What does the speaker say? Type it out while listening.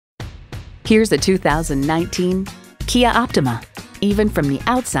Here's a 2019 Kia Optima. Even from the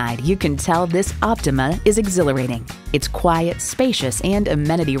outside, you can tell this Optima is exhilarating. It's quiet, spacious, and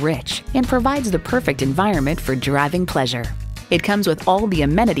amenity-rich, and provides the perfect environment for driving pleasure. It comes with all the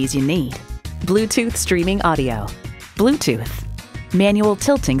amenities you need: Bluetooth streaming audio, Bluetooth, manual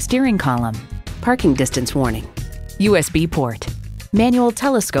tilting steering column, parking distance warning, USB port, manual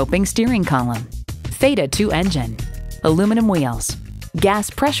telescoping steering column, Theta 2 engine, aluminum wheels, gas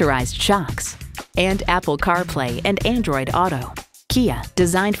pressurized shocks, and Apple CarPlay and Android Auto. Kia,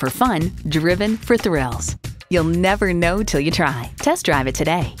 designed for fun, driven for thrills. You'll never know till you try. Test drive it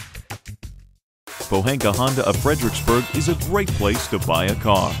today. Pohanka Honda of Fredericksburg is a great place to buy a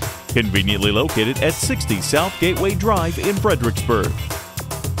car. Conveniently located at 60 South Gateway Drive in Fredericksburg.